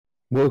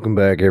Welcome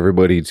back,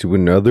 everybody, to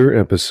another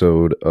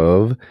episode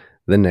of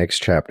The Next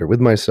Chapter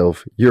with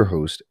myself, your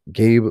host,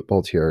 Gabe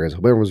Baltier. Guys,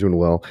 hope everyone's doing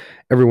well.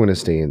 Everyone is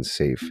staying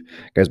safe.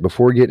 Guys,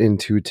 before we get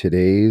into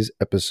today's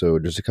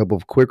episode, just a couple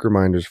of quick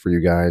reminders for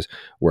you guys.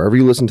 Wherever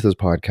you listen to this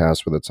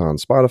podcast, whether it's on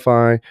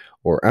Spotify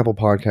or Apple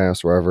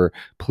Podcasts, wherever,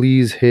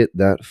 please hit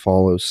that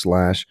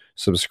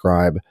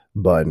follow/subscribe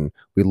button.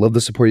 We love the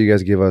support you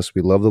guys give us.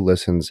 We love the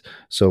listens.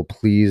 So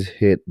please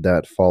hit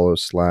that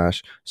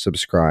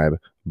follow/subscribe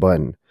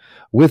button.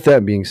 With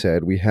that being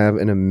said, we have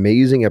an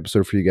amazing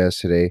episode for you guys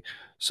today,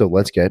 so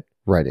let's get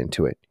right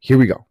into it. Here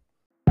we go.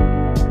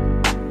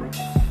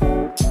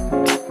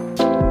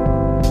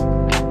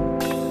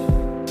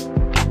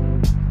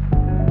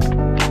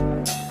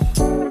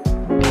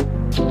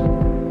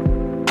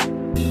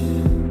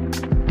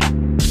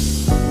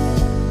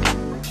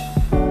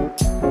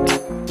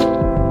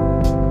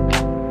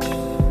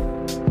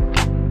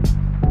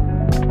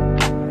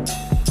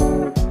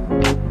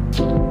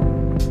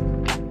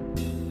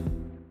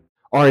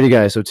 Alrighty,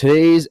 guys. So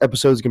today's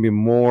episode is going to be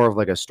more of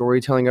like a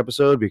storytelling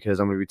episode because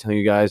I'm going to be telling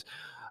you guys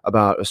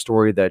about a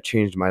story that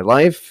changed my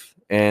life.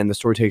 And the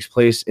story takes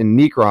place in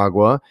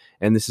Nicaragua.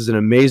 And this is an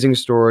amazing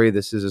story.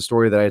 This is a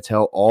story that I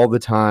tell all the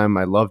time.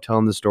 I love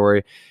telling the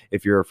story.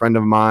 If you're a friend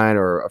of mine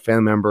or a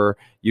family member,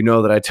 you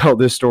know that I tell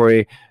this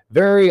story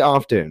very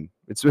often.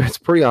 It's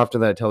pretty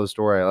often that I tell the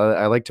story.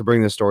 I like to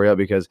bring this story up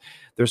because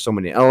there's so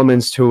many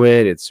elements to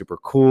it. It's super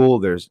cool.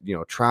 There's,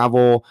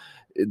 travel.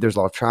 There's a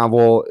lot of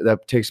travel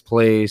that takes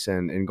place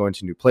and going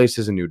to new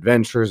places and new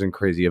adventures and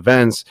crazy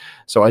events.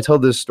 So I tell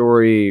this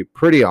story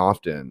pretty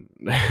often.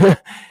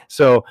 But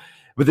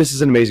this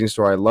is an amazing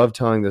story. I love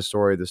telling this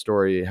story. The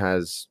story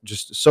has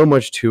just so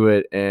much to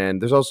it.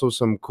 And there's also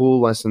some cool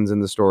lessons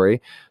in the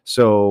story.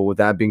 So with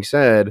that being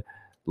said,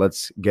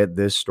 let's get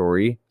this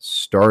story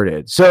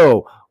started.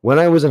 So when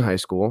I was in high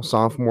school,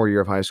 sophomore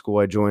year of high school,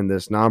 I joined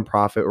this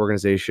nonprofit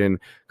organization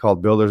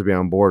called Builders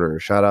Beyond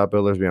Borders. Shout out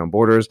Builders Beyond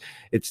Borders.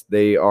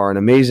 They are an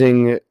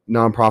amazing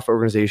nonprofit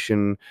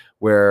organization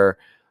where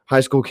high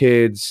school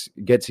kids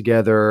get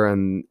together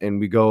and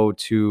we go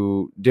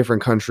to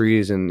different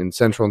countries in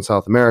Central and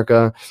South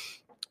America.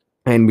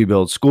 And we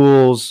build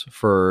schools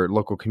for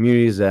local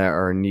communities that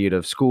are in need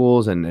of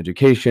schools and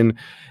education.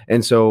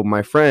 And so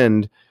my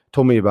friend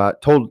told me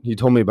about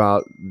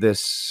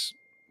this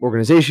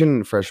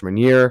organization freshman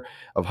year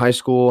of high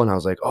school, and I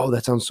was like, oh,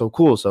 that sounds so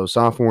cool. So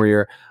sophomore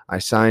year, I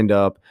signed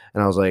up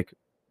and I was like,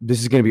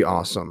 this is going to be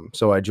awesome.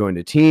 So I joined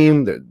a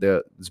team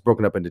it's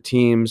broken up into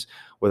teams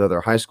with other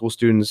high school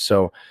students.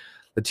 So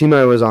the team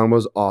I was on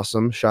was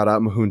awesome. Shout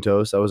out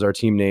Majuntos. That was our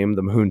team name,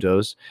 the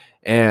Majuntos.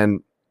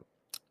 And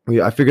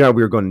I figured out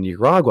we were going to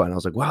Nicaragua, and I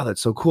was like, wow,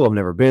 that's so cool. I've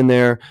never been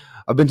there.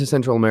 I've been to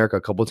Central America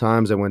a couple of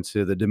times. I went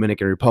to the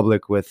Dominican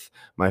Republic with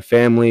my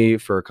family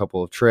for a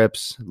couple of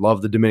trips.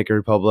 Love the Dominican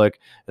Republic,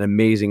 an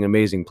amazing,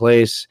 amazing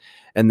place.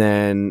 And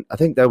then I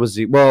think that was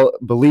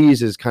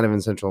Belize is kind of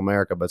in Central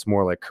America, but it's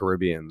more like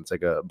Caribbean. It's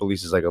like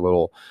Belize is like a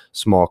little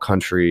small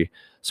country,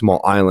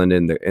 small island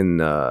in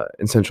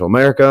Central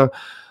America.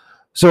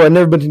 So I'd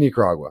never been to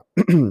Nicaragua,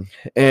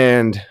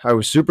 and I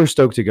was super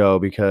stoked to go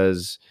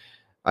because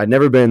I'd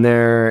never been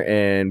there,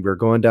 and we're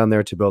going down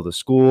there to build a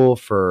school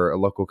for a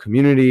local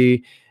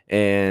community,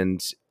 and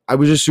I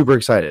was just super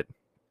excited.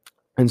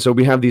 And so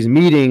we have these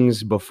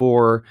meetings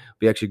before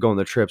we actually go on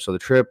the trip. So the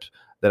trip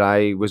that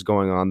I was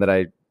going on, that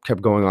I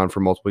kept going on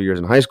for multiple years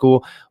in high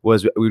school,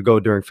 was we'd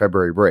go during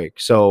February break.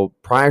 So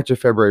prior to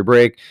February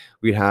break,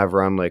 we'd have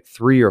around like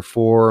 3 or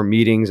 4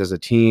 meetings as a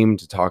team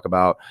to talk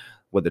about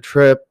what the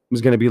trip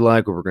was going to be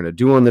like, what we're going to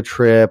do on the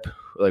trip.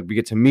 Like we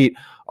get to meet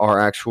our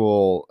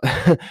actual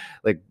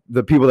like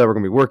the people that we're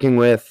going to be working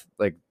with,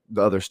 like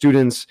the other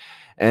students,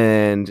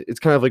 and it's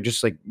kind of like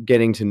just like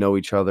getting to know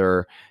each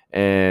other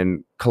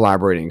and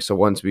collaborating. So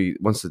once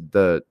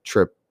the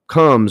trip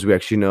comes, we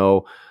actually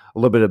know a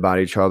little bit about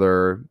each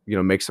other,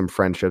 make some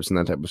friendships and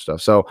that type of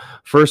stuff. So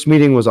first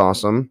meeting was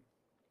awesome.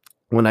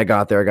 When I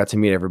got there, I got to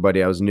meet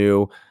everybody. I was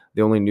new.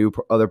 The only new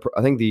there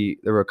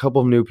were a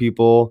couple of new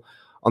people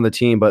on the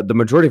team, but the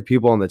majority of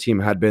people on the team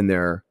had been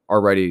there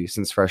already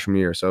since freshman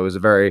year. So it was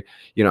a very,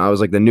 I was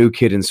like the new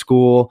kid in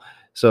school.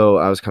 So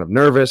I was kind of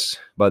nervous,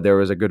 but there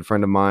was a good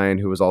friend of mine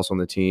who was also on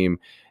the team,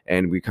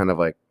 and we kind of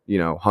like,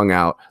 hung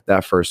out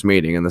that first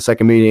meeting. And the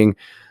second meeting,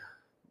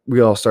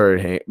 we all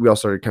started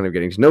kind of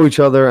getting to know each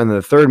other. And then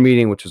the third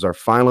meeting, which was our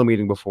final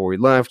meeting before we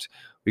left,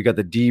 we got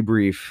the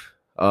debrief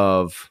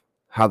of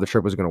how the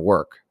trip was going to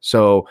work.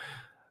 So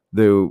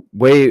the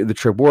way the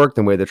trip worked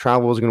and the way the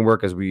travel was going to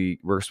work is we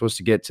were supposed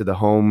to get to the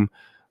home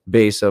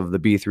base of the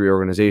B3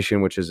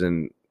 organization, which is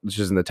in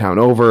the town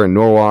over in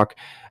Norwalk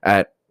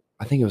at,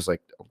 I think it was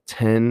like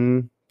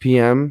 10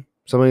 p.m.,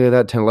 something like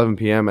that, 10, 11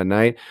 p.m. at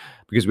night,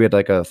 because we had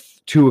like a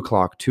 2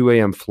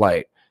 a.m.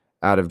 flight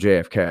out of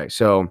JFK.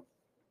 So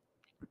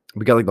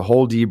we got like the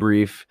whole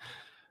debrief,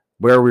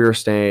 where we were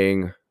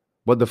staying,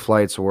 what the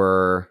flights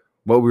were,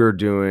 what we were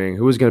doing,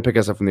 who was going to pick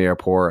us up from the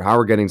airport, how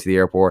we're getting to the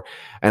airport.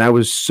 And I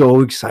was so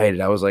excited.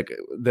 I was like,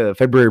 the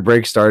February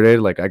break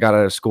started, like I got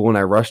out of school and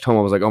I rushed home.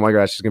 I was like, oh my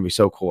gosh, it's going to be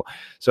so cool.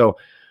 So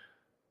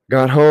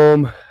Got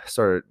home,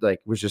 started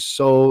like was just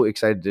so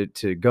excited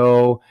to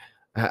go.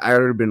 I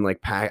already been like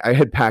I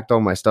had packed all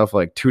my stuff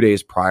like 2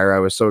 days prior. I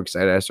was so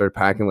excited. I started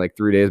packing like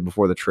 3 days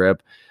before the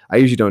trip. I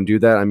usually don't do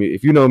that. I mean,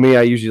 if you know me,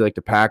 I usually like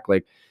to pack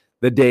like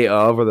the day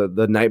of or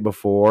the night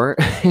before,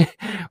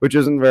 which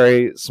isn't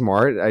very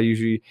smart.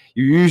 You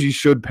usually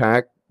should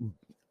pack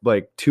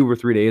like 2 or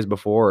 3 days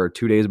before or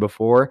 2 days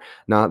before,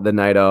 not the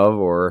night of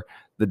or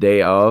the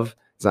day of.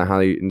 It's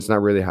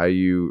not really how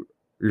you're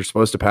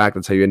supposed to pack.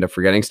 That's how you end up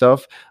forgetting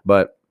stuff.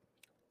 But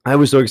I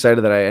was so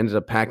excited that I ended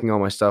up packing all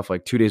my stuff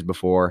like 2 days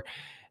before,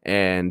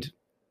 and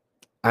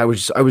I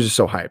was just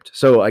so hyped.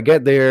 So I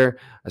get there,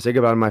 I say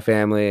goodbye to my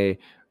family.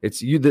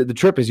 The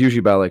trip is usually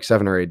about like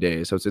 7 or 8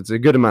 days, so it's a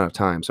good amount of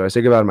time. So I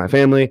say goodbye to my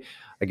family.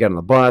 I get on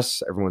the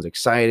bus. Everyone's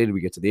excited.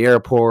 We get to the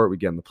airport. We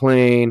get on the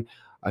plane.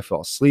 I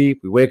fall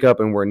asleep. We wake up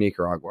and we're in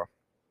Nicaragua.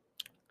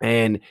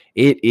 And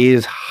it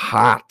is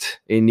hot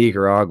in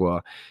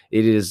Nicaragua.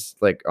 It is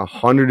like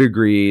 100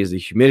 degrees. The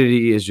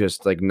humidity is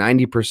just like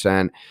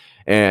 90%.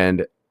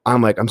 And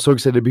I'm like, I'm so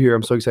excited to be here.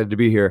 I'm so excited to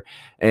be here.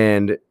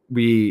 And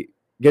we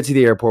get to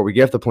the airport. We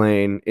get off the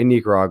plane in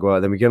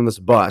Nicaragua. Then we get on this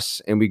bus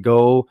and we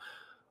go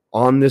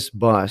on this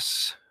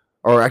bus.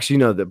 Or actually,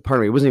 no,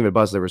 pardon me, it wasn't even a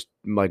bus. There was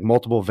like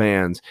multiple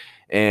vans.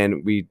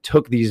 And we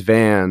took these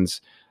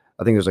vans,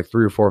 I think there's like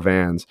 3 or 4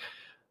 vans,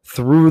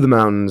 through the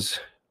mountains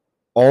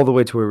all the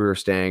way to where we were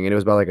staying, and it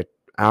was about like an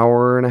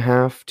hour and a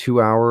half, 2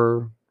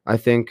 hour, I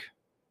think,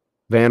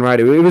 van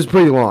ride. It was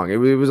pretty long. It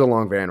was a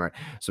long van ride.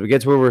 So we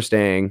get to where we're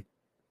staying,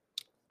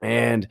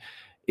 and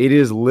it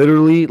is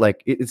literally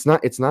like it's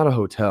not a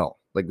hotel.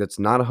 Like that's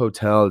not a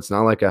hotel. It's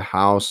not like a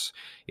house.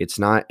 It's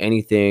not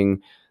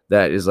anything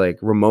that is like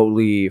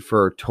remotely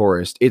for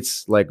tourists.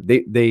 It's like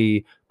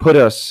they put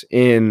us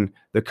in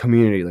the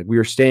community. Like we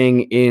were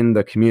staying in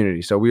the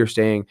community. So we were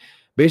staying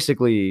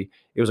basically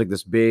it was like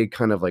this big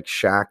kind of like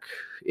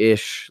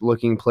shack-ish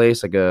looking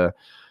place, like a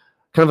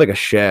kind of like a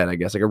shed, I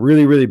guess, like a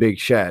really, really big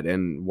shed.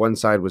 And one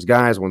side was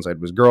guys, one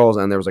side was girls,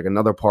 and there was like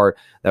another part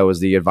that was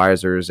the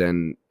advisors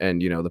and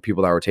the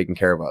people that were taking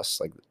care of us,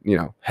 like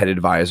head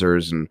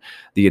advisors and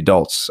the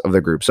adults of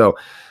the group. So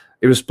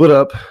it was split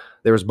up.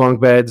 There was bunk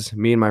beds.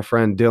 Me and my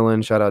friend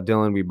Dylan, shout out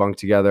Dylan, we bunked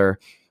together.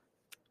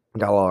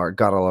 Got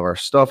all of our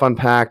stuff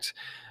unpacked.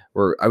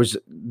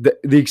 The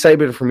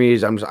excitement for me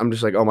is I'm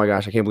just like, oh my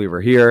gosh, I can't believe we're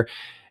here.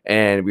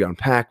 And we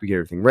unpack, we get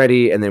everything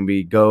ready, and then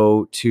we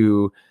go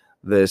to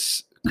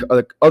this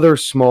other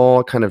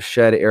small kind of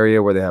shed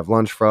area where they have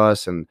lunch for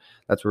us, and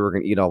that's where we're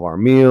going to eat all of our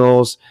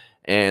meals.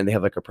 And they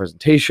have like a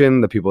presentation,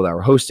 the people that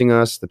were hosting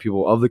us, the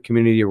people of the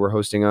community were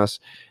hosting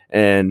us,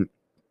 and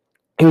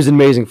it was an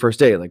amazing first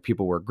day. Like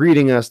people were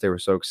greeting us, they were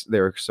so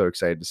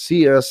excited to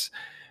see us,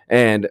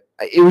 and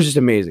it was just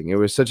amazing. It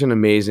was such an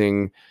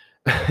amazing,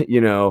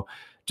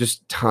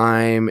 just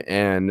time,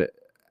 and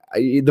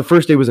the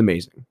first day was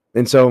amazing.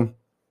 And so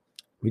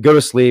we go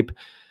to sleep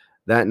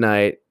that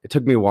night. It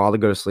took me a while to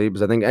go to sleep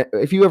because I think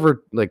if you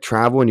ever like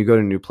travel and you go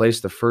to a new place,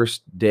 the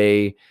first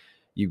day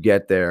you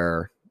get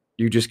there,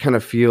 you just kind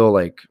of feel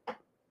like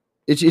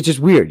it's just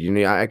weird.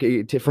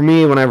 For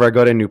me, whenever I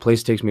go to a new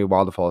place, it takes me a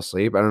while to fall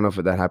asleep. I don't know if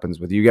that happens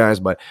with you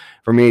guys, but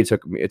for me, it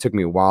took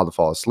me a while to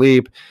fall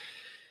asleep.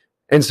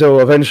 And so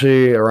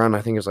eventually around,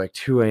 I think it was like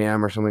 2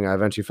 a.m. or something, I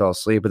eventually fell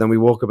asleep. But then we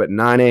woke up at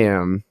 9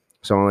 a.m.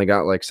 So I only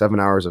got like 7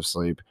 hours of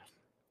sleep.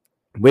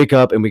 Wake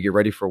up and we get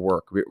ready for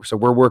work. So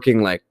we're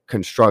working like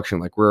construction,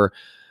 like we're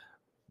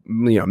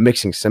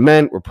mixing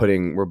cement, we're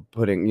putting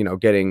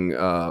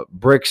getting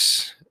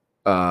bricks,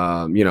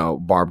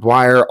 barbed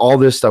wire, all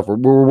this stuff.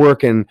 We're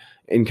working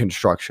in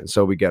construction.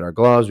 So we get our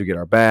gloves, we get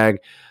our bag,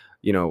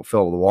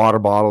 fill the water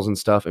bottles and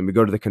stuff, and we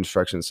go to the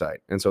construction site.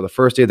 And so the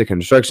first day of the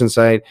construction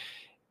site,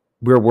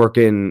 we're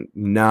working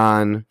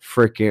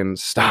non-freaking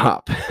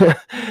stop.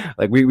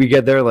 Like we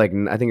get there, like,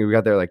 I think we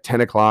got there like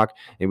 10 o'clock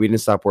and we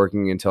didn't stop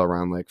working until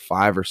around like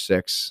 5 or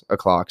 6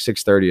 o'clock,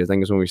 6:30, I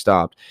think is when we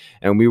stopped.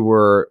 And we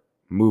were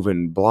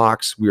moving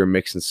blocks. We were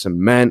mixing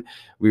cement.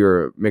 We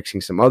were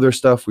mixing some other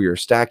stuff. We were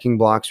stacking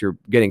blocks. We were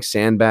getting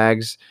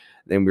sandbags.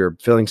 Then we were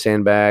filling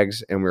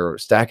sandbags and we were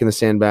stacking the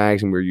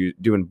sandbags and we were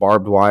doing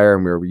barbed wire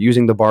and we were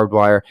using the barbed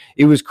wire.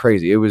 It was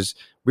crazy. We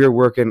were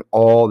working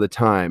all the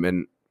time.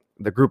 And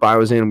the group I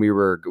was in, we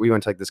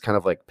went to like this kind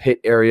of like pit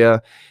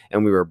area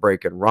and we were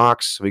breaking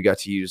rocks. So we got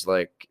to use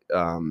like,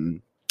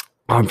 I'm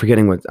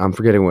forgetting what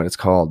it's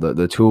called,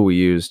 the tool we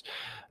used,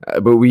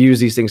 but we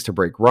used these things to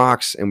break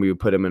rocks and we would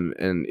put them in,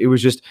 and it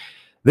was just,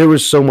 there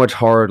was so much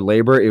hard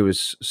labor. It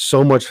was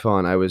so much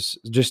fun. I was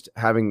just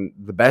having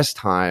the best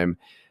time.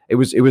 It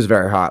was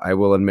very hot, I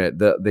will admit.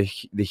 The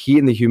heat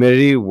and the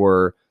humidity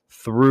were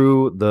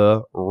through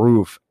the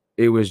roof.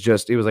 It was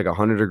like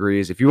 100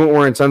 degrees. If you weren't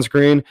wearing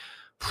sunscreen,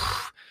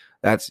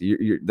 that's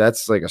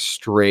like a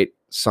straight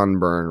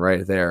sunburn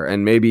right there.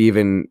 And maybe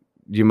even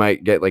you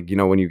might get like,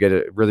 when you get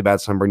a really bad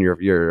sunburn,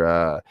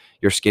 your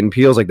skin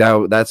peels like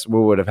that. That's what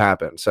would have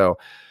happened. So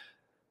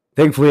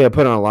thankfully I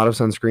put on a lot of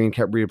sunscreen,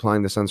 kept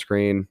reapplying the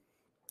sunscreen.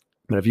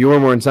 But if you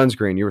weren't wearing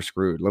sunscreen, you were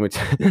screwed. Let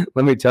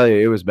me tell you,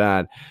 it was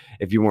bad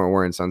if you weren't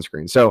wearing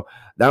sunscreen. So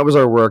that was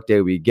our work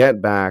day. We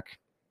get back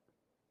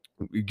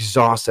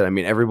exhausted. I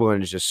mean,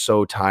 everyone is just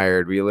so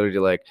tired. We literally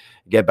like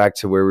get back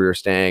to where we were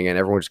staying, and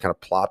everyone just kind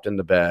of plopped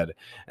into bed.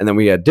 And then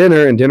we had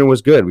dinner, and dinner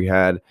was good. We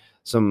had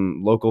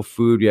some local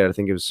food. We had, I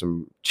think it was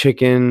some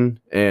chicken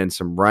and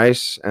some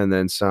rice, and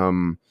then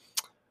some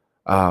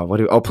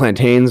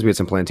plantains. We had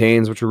some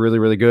plantains, which were really,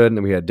 really good. And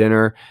then we had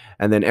dinner.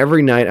 And then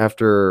every night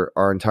after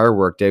our entire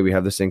work day, we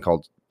have this thing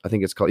called, I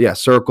think it's called,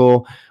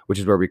 Circle, which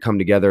is where we come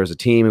together as a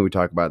team and we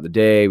talk about the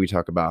day. We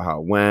talk about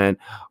how it went,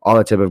 all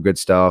that type of good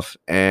stuff.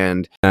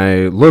 And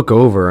I look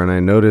over and I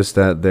notice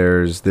that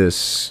there's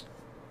this,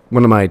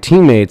 one of my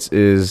teammates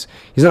he's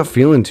not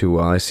feeling too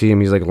well. I see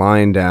him, he's like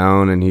lying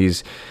down and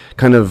he's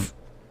kind of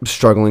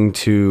struggling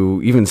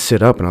to even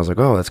sit up. And I was like,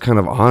 oh, that's kind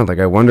of odd. Like,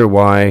 I wonder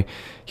why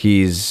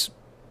he's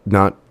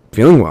not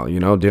feeling well.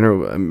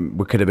 Dinner,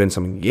 what could have been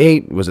something he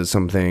ate? Was it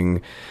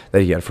something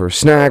that he had for a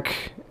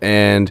snack?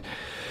 And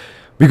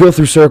we go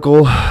through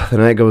Circle, the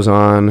night goes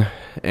on,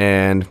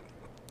 and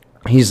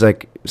he's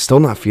like still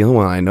not feeling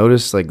well. I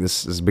noticed like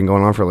this has been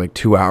going on for like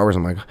 2 hours.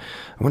 I'm like,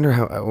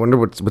 I wonder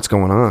what's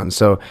going on.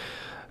 So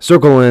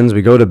Circle ends,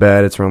 we go to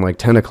bed. It's around like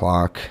 10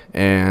 o'clock,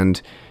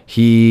 and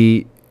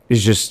he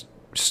just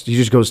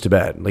goes to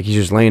bed. Like, he's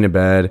just laying in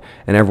bed,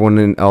 and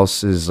everyone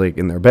else is like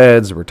in their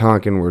beds. We're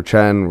talking, we're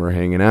chatting, we're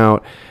hanging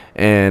out,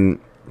 and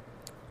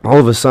all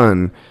of a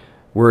sudden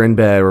we're in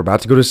bed, we're about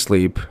to go to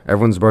sleep,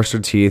 everyone's brushed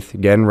their teeth,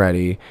 getting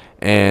ready,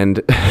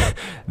 and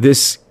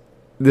this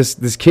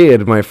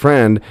kid, my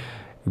friend,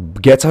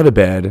 gets out of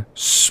bed,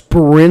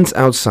 sprints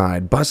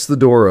outside, busts the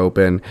door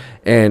open,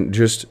 and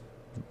just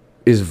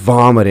is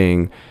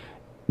vomiting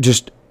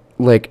just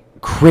like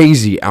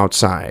crazy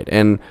outside.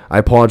 And I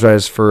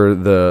apologize for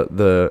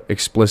the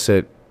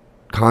explicit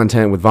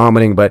content with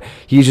vomiting, but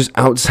he's just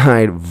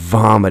outside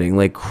vomiting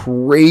like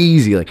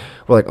crazy. Like,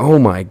 we're like, oh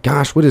my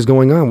gosh, what is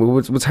going on?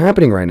 What's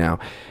happening right now?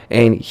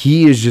 And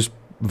he is just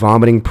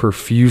vomiting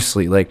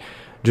profusely, like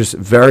just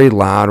very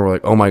loud. We're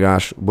like, oh my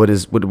gosh,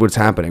 what's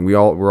happening?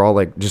 We're all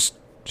like just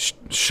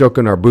shook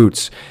in our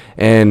boots.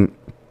 And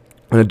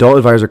an adult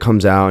advisor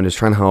comes out and is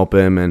trying to help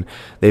him, and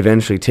they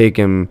eventually take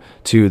him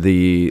to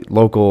the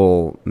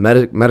local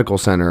medical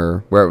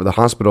center, wherever the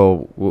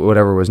hospital,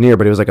 whatever was near,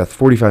 but it was like a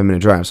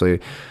 45-minute drive. So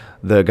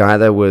the guy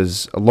that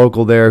was a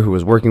local there who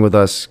was working with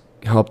us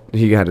helped.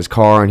 He had his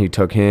car, and he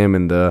took him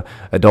and the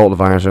adult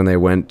advisor, and they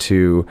went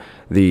to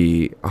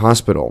the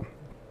hospital.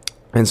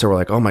 And so we're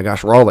like, oh my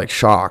gosh, we're all like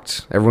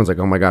shocked. Everyone's like,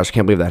 oh my gosh, I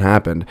can't believe that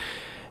happened.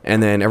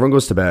 And then everyone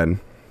goes to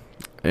bed,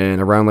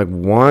 and around like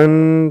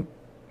 1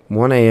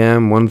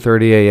 a.m.,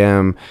 1:30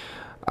 a.m.,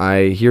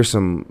 I hear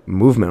some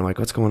movement. I'm like,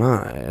 what's going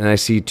on? And I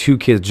see two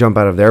kids jump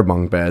out of their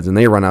bunk beds, and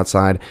they run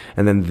outside,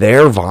 and then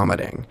they're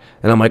vomiting.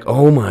 And I'm like,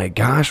 oh my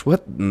gosh,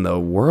 what in the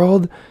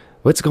world?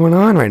 What's going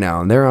on right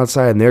now? And they're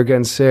outside, and they're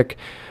getting sick,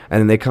 and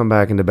then they come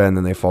back into bed, and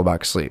then they fall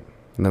back asleep.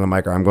 And then I'm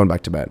like, all right, I'm going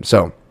back to bed.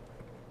 So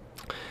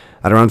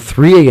at around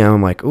 3 a.m.,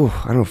 I'm like,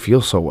 oh, I don't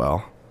feel so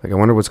well. Like, I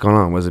wonder what's going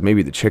on. Was it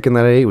maybe the chicken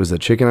that I ate? Was the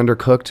chicken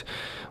undercooked?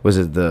 Was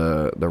it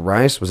the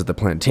rice? Was it the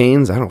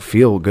plantains? I don't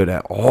feel good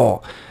at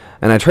all.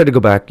 And I tried to go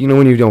back.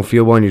 When you don't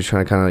feel well and you're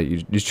trying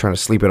to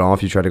sleep it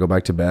off, you try to go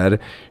back to bed.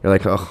 You're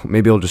like, oh,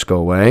 maybe it'll just go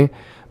away.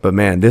 But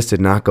man, this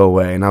did not go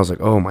away. And I was like,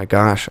 oh my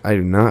gosh, I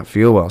do not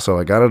feel well. So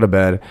I got out of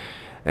bed,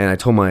 and I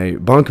told my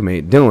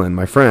bunkmate, Dylan,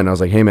 my friend, I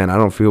was like, hey man, I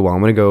don't feel well.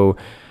 I'm going to go,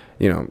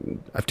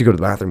 I have to go to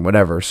the bathroom,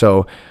 whatever.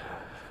 So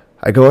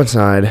I go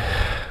outside.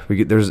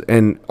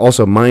 And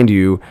also, mind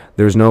you,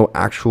 there's no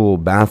actual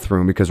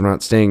bathroom because we're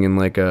not staying in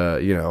like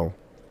a,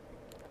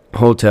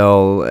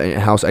 hotel,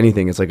 house,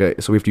 anything. It's like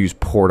so we have to use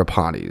porta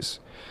potties.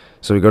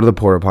 So we go to the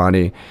porta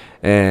potty,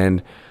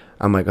 and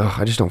I'm like, oh,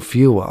 I just don't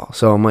feel well.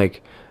 So I'm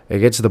like, I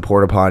get to the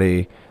porta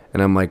potty,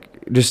 and I'm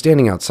like, just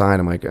standing outside.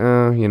 I'm like,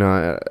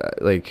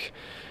 like,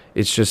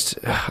 it's just,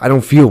 I don't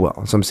feel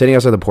well. So I'm sitting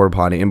outside the porta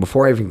potty, and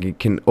before I even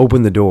can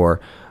open the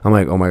door, I'm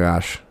like, oh my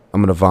gosh,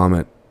 I'm gonna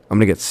vomit. I'm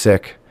gonna get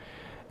sick.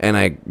 And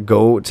I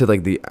go to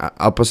like the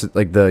opposite,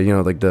 like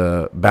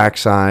the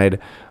backside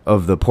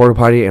of the porta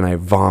potty, and I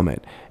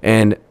vomit,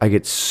 and I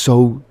get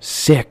so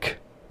sick,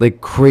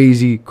 like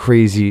crazy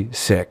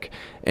sick.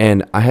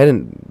 And I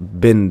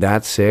hadn't been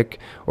that sick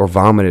or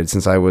vomited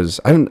since I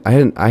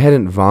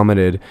hadn't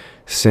vomited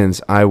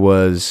since I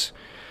was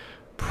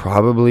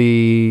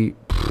probably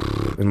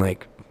in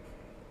like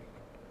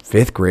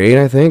 5th grade,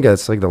 I think.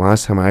 That's like the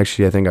last time I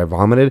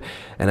vomited,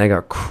 and I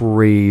got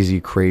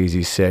crazy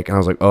sick, and I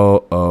was like,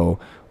 oh,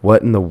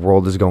 what in the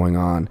world is going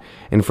on?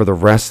 And for the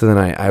rest of the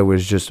night, I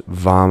was just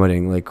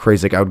vomiting like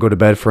crazy. Like, I would go to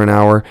bed for an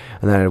hour,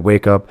 and then I'd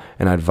wake up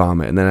and I'd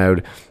vomit, and then I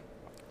would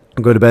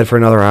go to bed for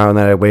another hour, and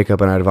then I'd wake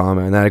up and I'd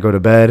vomit, and then I'd go to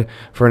bed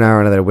for an hour,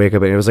 and then I'd wake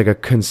up, and it was like a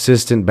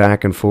consistent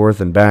back and forth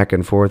for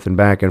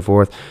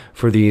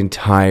the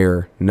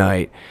entire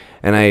night.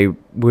 And I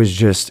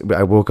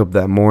woke up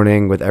that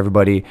morning with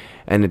everybody,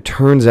 and it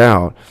turns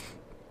out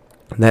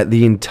that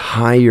the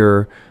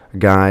entire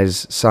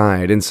guys'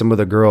 side, and some of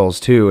the girls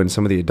too, and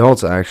some of the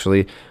adults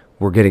actually,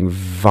 were getting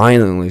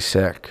violently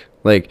sick.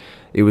 Like,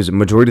 it was a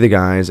majority of the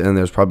guys, and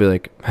there's probably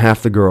like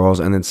half the girls,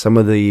 and then some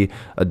of the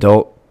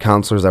adult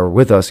counselors that were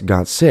with us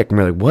got sick. And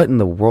we're like, what in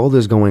the world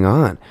is going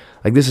on?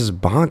 Like, this is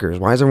bonkers.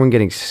 Why is everyone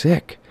getting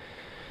sick?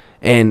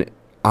 And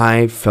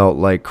I felt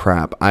like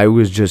crap. I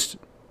was just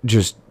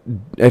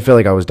I felt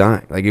like I was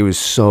dying. Like, it was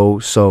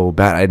so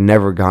bad. I'd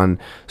never gotten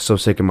so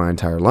sick in my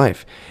entire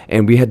life.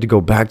 And we had to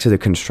go back to the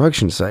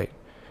construction site.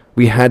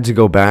 We had to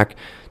go back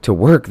to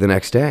work the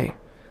next day.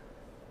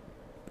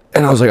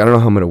 And I was like, I don't know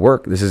how I'm going to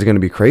work. This is going to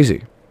be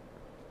crazy.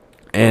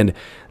 And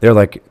they're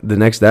like,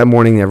 that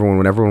morning,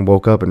 when everyone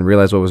woke up and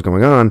realized what was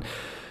going on,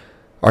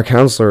 our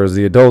counselors,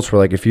 the adults, were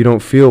like, if you don't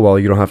feel well,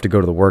 you don't have to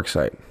go to the work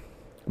site.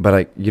 But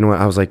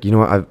I was like,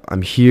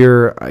 I'm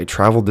here. I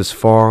traveled this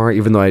far,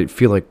 even though I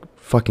feel like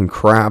fucking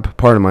crap,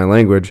 pardon my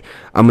language.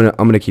 I'm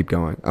gonna keep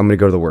going. I'm gonna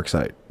go to the work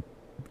site.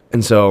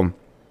 And so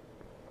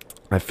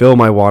I fill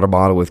my water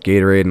bottle with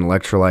Gatorade and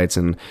electrolytes,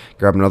 and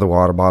grab another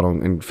water bottle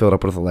and fill it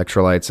up with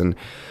electrolytes, and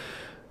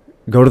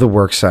go to the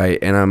work site.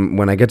 And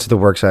when I get to the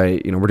work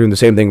site, we're doing the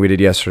same thing we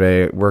did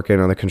yesterday, working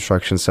on the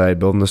construction site,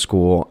 building the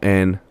school,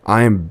 and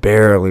I am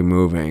barely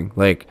moving.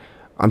 Like,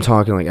 I'm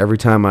talking like every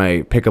time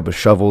I pick up a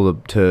shovel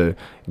to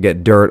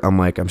get dirt,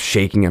 I'm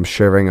shaking, I'm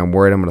shivering, I'm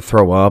worried I'm going to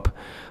throw up.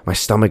 My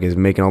stomach is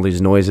making all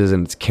these noises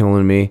and it's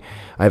killing me.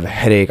 I have a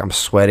headache, I'm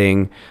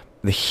sweating.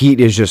 The heat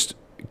is just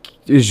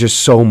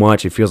so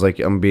much. It feels like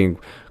I'm being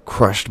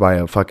crushed by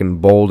a fucking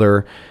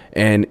boulder,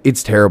 and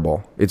it's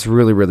terrible. It's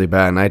really, really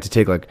bad. And I had to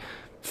take like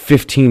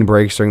 15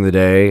 breaks during the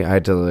day. I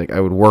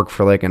would work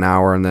for like an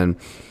hour and then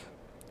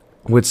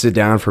would sit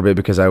down for a bit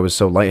because I was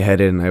so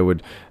lightheaded, and I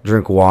would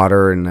drink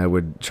water and I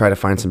would try to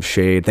find some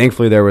shade.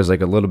 Thankfully, there was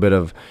like a little bit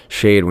of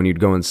shade when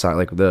you'd go inside.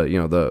 Like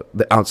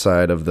the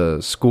outside of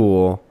the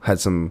school had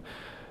some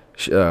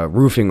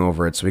roofing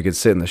over it, so we could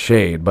sit in the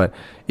shade. But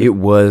it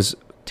was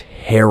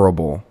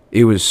terrible.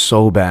 It was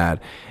so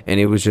bad, and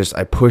it was just,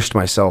 I pushed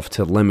myself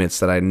to limits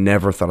that I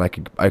never thought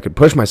I could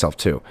push myself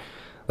to.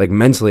 Like,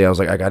 mentally, I was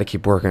like, I got to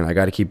keep working. I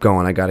got to keep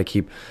going. I got to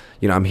keep,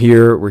 I'm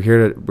here. We're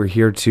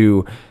here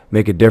to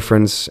make a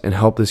difference and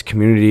help this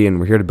community, and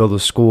we're here to build a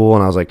school.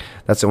 And I was like,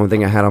 that's the only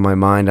thing I had on my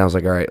mind. I was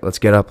like, all right, let's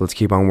get up. Let's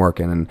keep on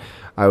working. And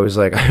I was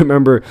like, I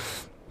remember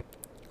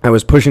I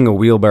was pushing a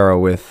wheelbarrow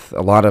with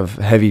a lot of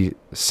heavy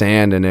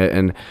sand in it,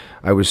 and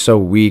I was so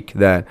weak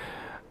that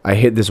I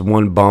hit this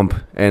one bump,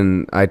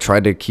 and I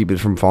tried to keep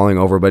it from falling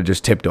over, but it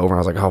just tipped over. I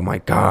was like, oh my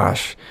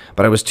gosh.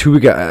 But I was too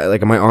weak.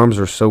 Like, my arms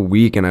were so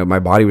weak, and my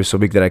body was so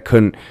weak that I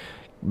couldn't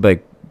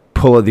like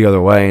pull it the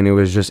other way. And it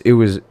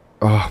was,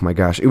 oh my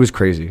gosh, it was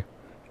crazy.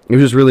 It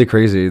was just really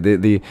crazy.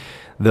 The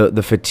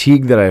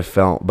fatigue that I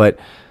felt. But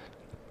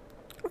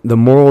the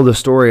moral of the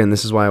story, and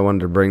this is why I wanted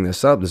to bring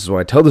this up, this is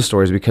why I tell the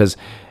stories, because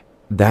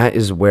that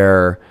is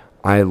where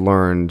I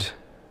learned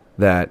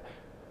that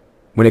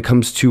when it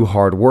comes to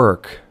hard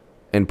work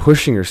and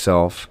pushing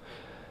yourself,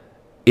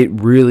 it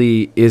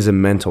really is a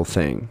mental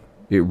thing.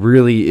 It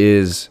really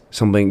is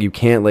something you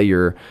can't let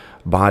your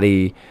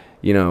body,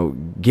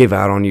 give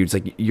out on you. It's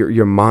like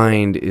your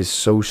mind is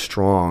so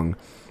strong.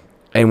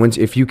 And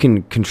if you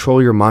can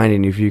control your mind,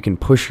 and if you can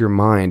push your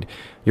mind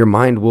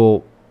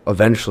will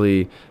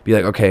eventually be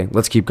like, okay,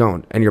 let's keep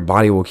going. And your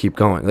body will keep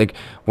going. Like,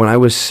 when I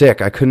was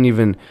sick, I couldn't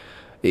even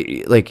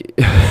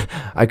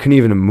I couldn't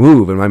even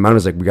move. And my mind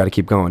was like, we got to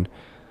keep going.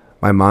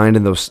 My mind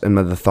and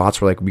the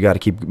thoughts were like, we got to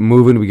keep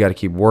moving, we got to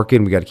keep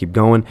working, we got to keep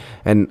going.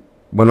 And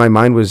when my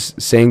mind was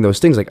saying those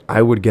things, like,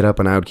 I would get up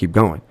and I would keep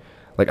going.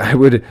 Like, I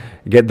would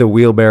get the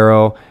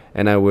wheelbarrow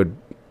and I would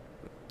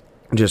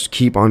just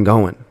keep on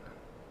going.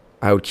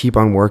 I would keep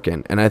on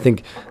working. And I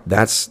think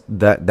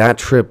that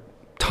trip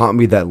taught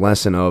me that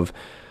lesson of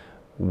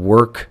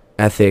work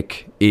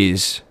ethic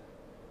is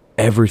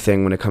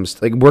everything when it comes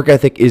to, like, work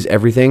ethic is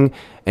everything,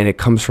 and it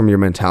comes from your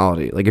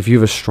mentality. Like, if you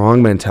have a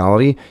strong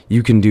mentality,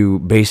 you can do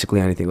basically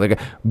anything.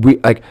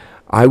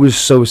 I was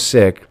so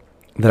sick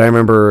that I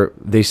remember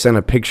they sent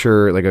a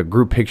picture, like a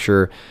group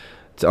picture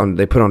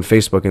they put on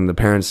Facebook, and the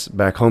parents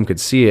back home could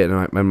see it.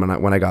 And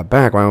when I got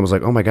back, my mom was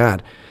like, oh my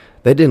God,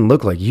 that didn't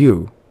look like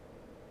you.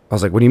 I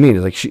was like, what do you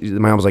mean?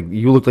 My mom was like,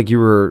 you look like you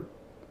were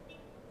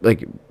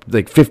like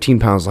 15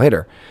 pounds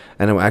lighter.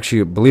 And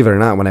actually, believe it or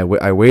not, when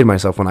I weighed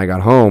myself when I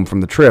got home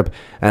from the trip,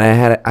 and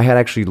I had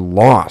actually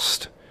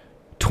lost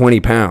 20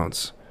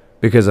 pounds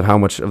because of how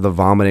much of the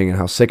vomiting and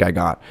how sick I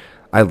got.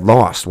 I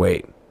lost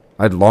weight.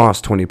 I'd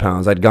lost 20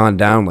 pounds. I'd gone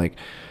down like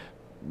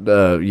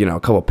a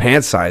couple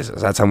pant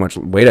sizes. That's how much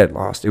weight I'd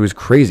lost. It was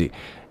crazy.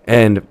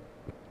 But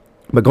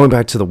going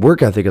back to the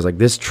work ethic, is like,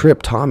 this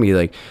trip taught me,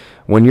 like,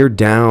 when you're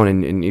down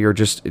and you're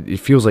just, it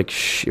feels like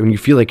when you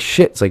feel like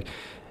shit, it's like,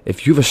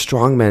 if you have a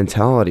strong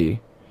mentality,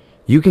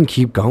 you can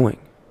keep going.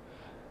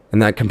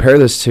 And that, compare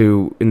this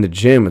to in the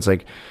gym, it's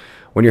like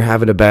when you're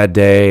having a bad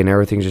day and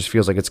everything just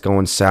feels like it's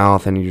going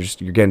south and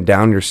you're getting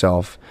down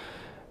yourself.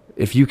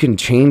 If you can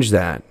change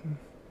that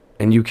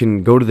and you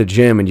can go to the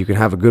gym and you can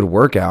have a good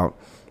workout,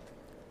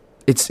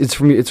 it's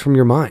from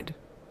your mind.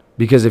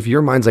 Because if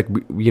your mind's like,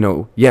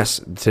 yes,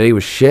 today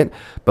was shit,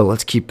 but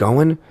let's keep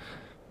going,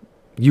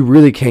 you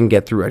really can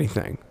get through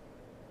anything.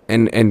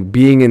 And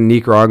being in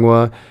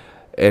Nicaragua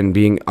and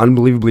being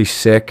unbelievably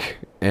sick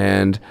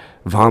and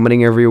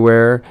vomiting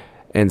everywhere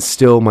And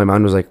still my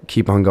mind was like,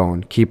 keep on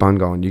going, keep on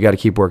going. You got to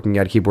keep working, you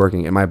got to keep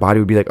working. And my body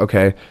would be like,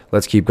 okay,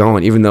 let's keep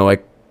going. Even though I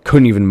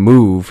couldn't even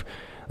move.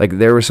 Like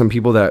there were some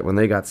people that when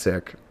they got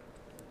sick,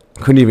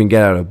 couldn't even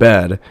get out of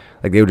bed.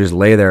 Like they would just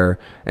lay there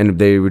and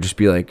they would just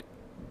be like,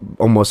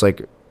 almost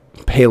like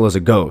pale as a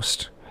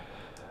ghost.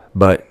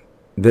 But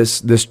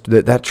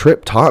that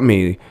trip taught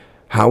me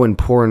how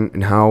important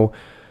and how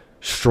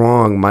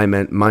strong my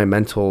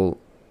mental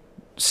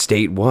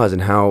state was,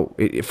 and how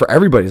for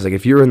everybody, it's like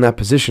if you're in that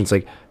position, it's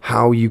like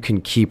how you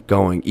can keep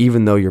going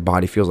even though your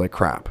body feels like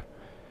crap.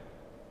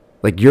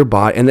 Like your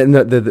body, and then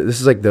this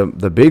is like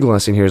the big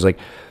lesson here is like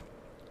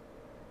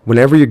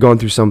whenever you're going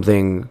through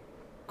something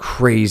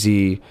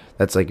crazy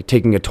that's like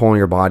taking a toll on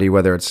your body,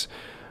 whether it's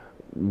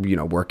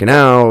working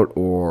out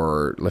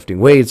or lifting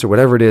weights or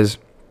whatever it is,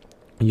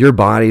 your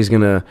body's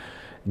gonna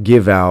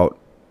give out,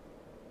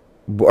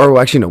 or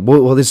actually no,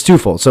 well it's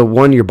twofold. So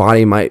one, your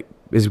body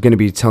is going to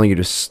be telling you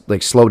to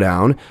like slow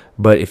down,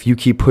 but if you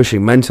keep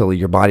pushing mentally,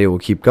 your body will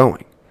keep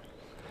going.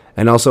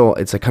 And also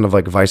it's like kind of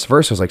like vice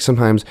versa. It's like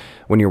sometimes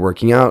when you're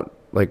working out,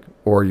 like,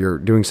 or you're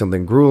doing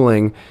something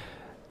grueling,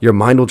 your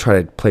mind will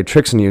try to play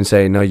tricks on you and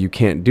say, no, you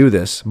can't do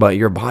this. But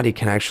your body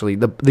can actually,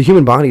 the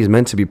human body is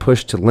meant to be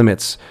pushed to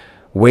limits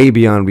way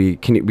beyond we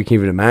can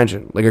even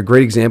imagine. Like a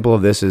great example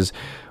of this is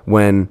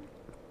when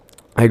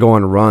I go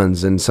on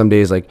runs, and some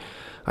days like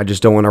I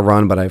just don't want to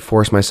run, but I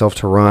force myself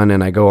to run,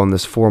 and I go on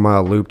this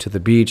 4-mile loop to the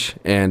beach,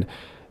 and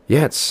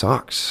yeah, it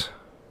sucks.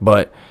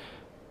 But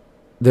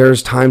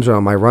there's times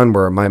on my run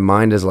where my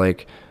mind is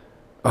like,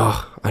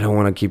 oh, I don't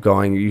want to keep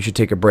going. You should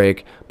take a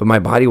break. But my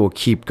body will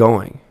keep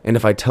going. And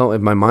if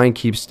my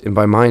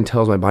mind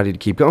tells my body to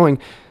keep going,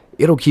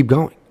 it'll keep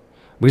going.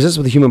 Because that's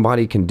what the human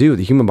body can do.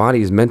 The human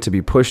body is meant to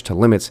be pushed to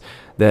limits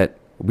that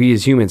we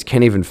as humans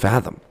can't even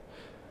fathom.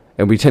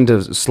 And we tend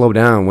to slow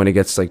down when it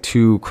gets like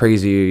too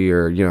crazy,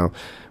 or we're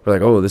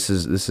like, oh, this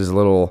is a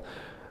little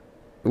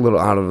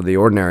out of the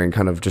ordinary and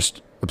kind of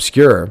just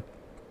obscure.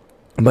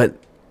 But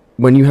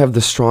when you have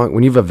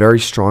a very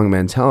strong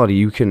mentality,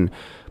 you can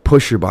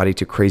push your body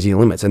to crazy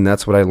limits. And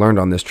that's what I learned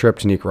on this trip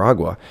to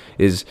Nicaragua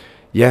is,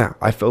 yeah,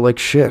 I felt like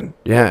shit.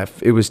 Yeah,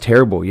 it was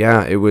terrible.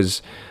 Yeah,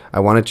 I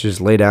wanted to just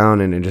lay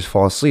down and just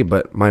fall asleep.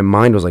 But my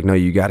mind was like, no,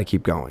 you got to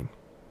keep going.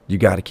 You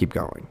got to keep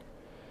going.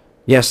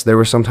 Yes, there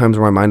were some times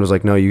where my mind was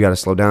like, no, you got to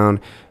slow down.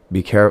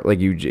 Be careful. Like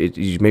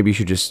maybe you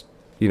should just,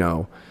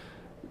 not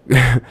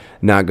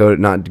go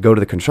to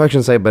the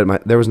construction site.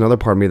 But there was another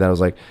part of me that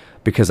was like,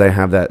 because I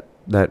have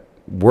that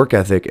work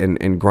ethic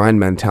and grind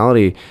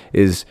mentality,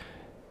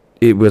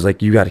 it was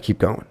like, you got to keep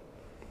going.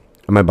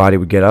 And my body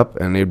would get up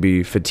and it'd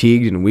be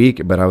fatigued and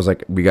weak, but I was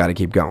like, we got to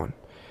keep going.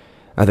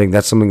 I think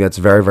that's something that's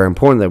very, very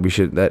important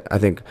that I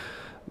think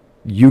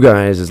you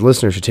guys as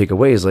listeners should take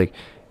away is like,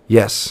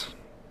 yes,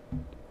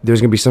 there's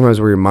going to be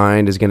sometimes where your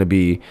mind is going to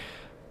be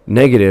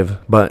negative,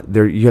 but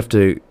you have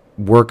to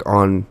work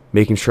on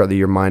making sure that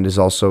your mind is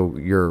also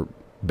your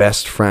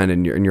best friend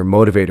and your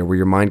motivator, where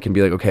your mind can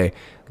be like, okay,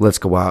 let's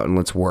go out and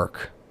let's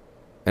work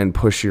and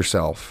push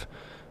yourself,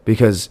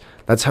 because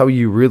that's how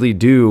you really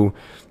do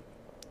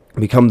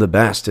become the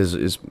best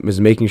is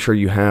making sure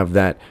you have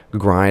that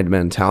grind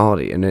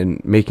mentality, and then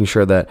making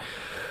sure that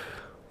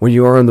when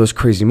you are in those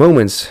crazy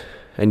moments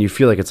and you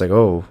feel like it's like,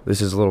 oh,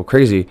 this is a little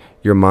crazy,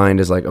 your mind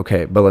is like,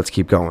 okay, but let's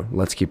keep going.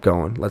 Let's keep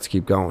going. Let's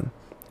keep going.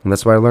 And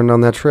that's what I learned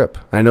on that trip.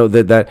 I know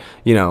that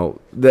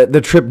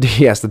the trip,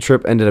 yes, the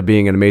trip ended up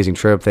being an amazing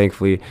trip.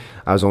 Thankfully,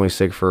 I was only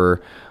sick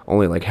for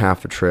only like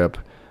half the trip,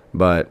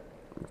 but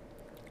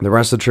the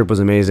rest of the trip was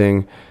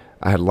amazing.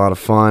 I had a lot of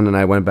fun, and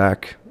I went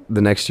back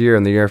the next year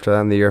and the year after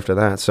that and the year after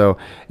that. So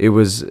it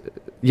was,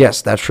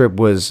 yes, that trip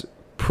was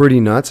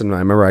pretty nuts. And I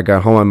remember I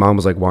got home, my mom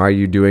was like, why are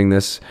you doing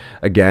this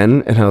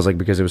again? And I was like,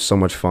 because it was so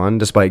much fun.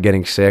 Despite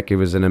getting sick, it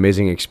was an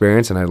amazing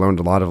experience, and I learned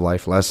a lot of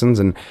life lessons.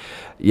 And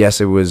yes,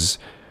 it was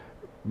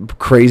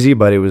crazy,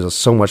 but it was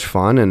so much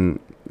fun. And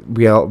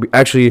we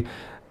actually,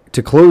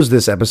 to close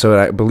this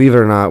episode, believe it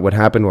or not, what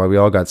happened while we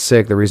all got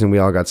sick, the reason we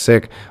all got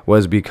sick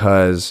was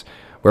because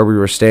where we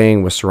were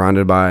staying was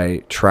surrounded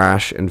by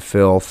trash and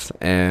filth,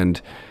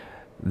 and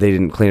they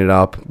didn't clean it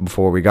up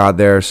before we got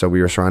there. So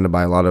we were surrounded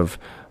by a lot of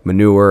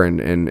manure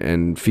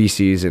and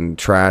feces and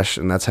trash,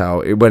 and that's how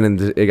it went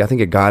into, I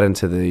think it got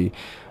into the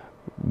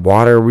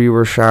water we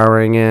were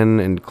showering in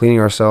and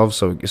cleaning ourselves.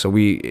 So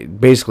we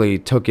basically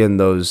took in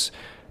those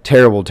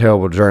terrible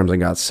germs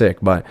and got sick.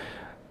 But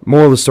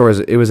moral of the story is,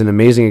 it was an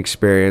amazing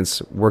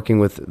experience working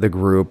with the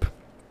group.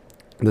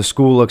 The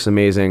school looks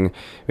amazing.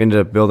 We ended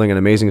up building an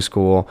amazing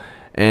school,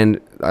 and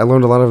I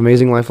learned a lot of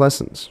amazing life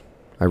lessons.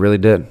 I really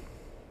did.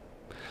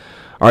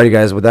 Alrighty,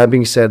 guys, with that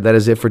being said, that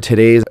is it for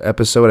today's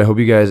episode. I hope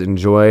you guys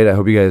enjoyed. I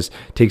hope you guys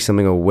take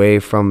something away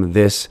from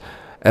this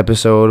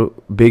episode.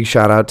 Big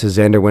shout out to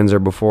Xander Windsor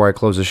before I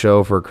close the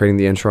show for creating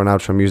the intro and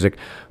outro music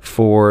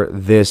for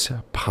this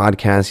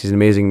podcast. He's an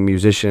amazing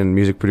musician,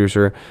 music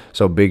producer,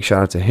 so big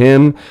shout out to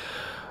him.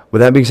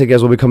 With that being said,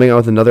 guys, we'll be coming out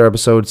with another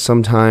episode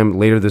sometime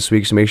later this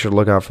week, so make sure to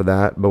look out for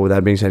that. But with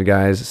that being said,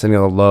 guys, sending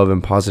all the love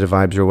and positive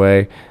vibes your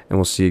way, and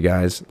we'll see you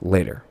guys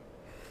later.